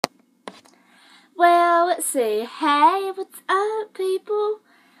let's see. Hey, what's up, people?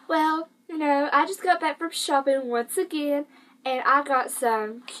 Well, I just got back from shopping once again, and I got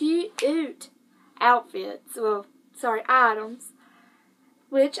some cute outfits. Well, sorry, items,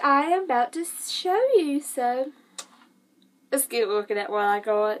 which I am about to show you. So, let's get looking at what I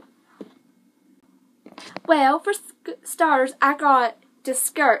got. Well, for starters, I got this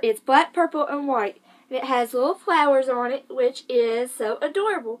skirt. It's black, purple, and white, and it has little flowers on it, which is so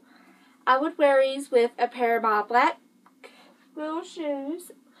adorable. I would wear these with a pair of my black little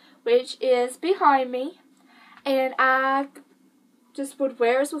shoes, which is behind me, and I just would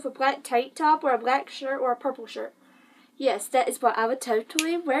wear this with a black tank top or a black shirt or a purple shirt. Yes, that is what I would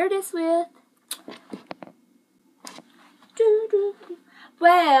totally wear this with.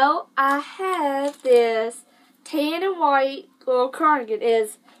 Well, I have this tan and white little cardigan. It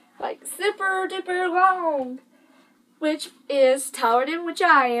is like super duper long, which is taller than which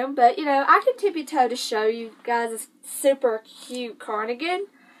I am, but I can tippy-toe to show you guys this super cute cardigan.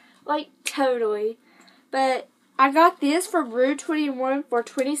 Like, totally. But I got this from Rue 21 for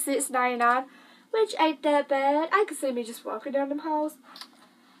 $26.99, which ain't that bad. I can see me just walking down them halls.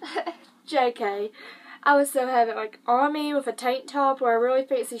 JK. I would still have it like on me with a tank top or a really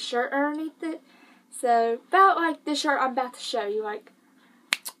fancy shirt underneath it. So, about like the shirt I'm about to show you, like,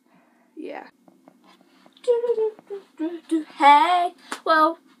 yeah. Hey,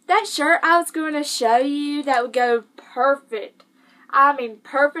 well, that shirt I was going to show you that would go perfect. I mean,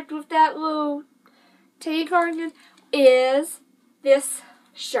 perfect with that little tee cardigan is this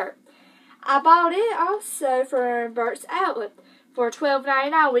shirt. I bought it also from Burt's Outlet for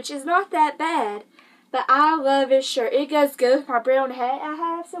 $12.99, which is not that bad. But I love this shirt. It goes good with my brown hat I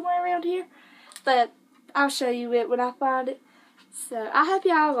have somewhere around here. But I'll show you it when I find it. So, I hope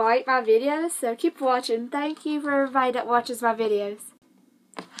y'all like my videos, so keep watching. Thank you for everybody that watches my videos.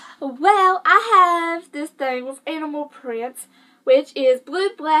 Well, I have this thing with animal prints, which is blue,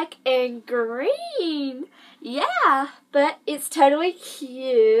 black, and green. Yeah, but it's totally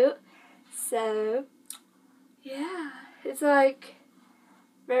cute. So, yeah, it's like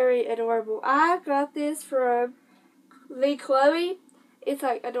very adorable. I got this from Lee Chloe. It's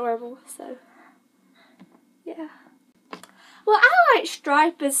like adorable, so, yeah. Well, I like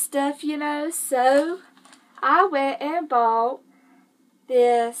striped stuff, so I went and bought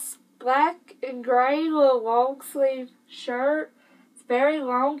this black and gray little long sleeve shirt. It's very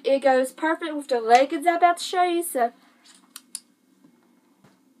long. It goes perfect with the leggings I'm about to show you, so.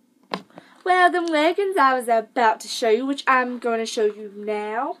 Well, the leggings I was about to show you, which I'm going to show you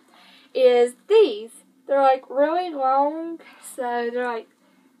now, is these. They're like really long, so they're like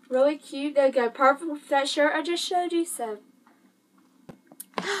really cute. They go perfect with that shirt I just showed you, so.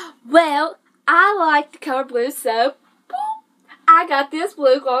 Well, I like the color blue, so I got this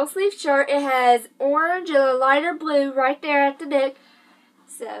blue long sleeve shirt. It has orange and a lighter blue right there at the neck.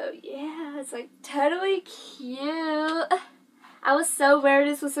 So, yeah, it's like totally cute. I was so wearing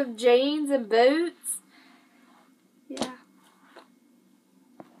this with some jeans and boots. Yeah.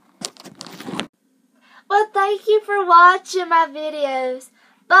 Well, thank you for watching my videos.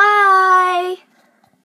 Bye!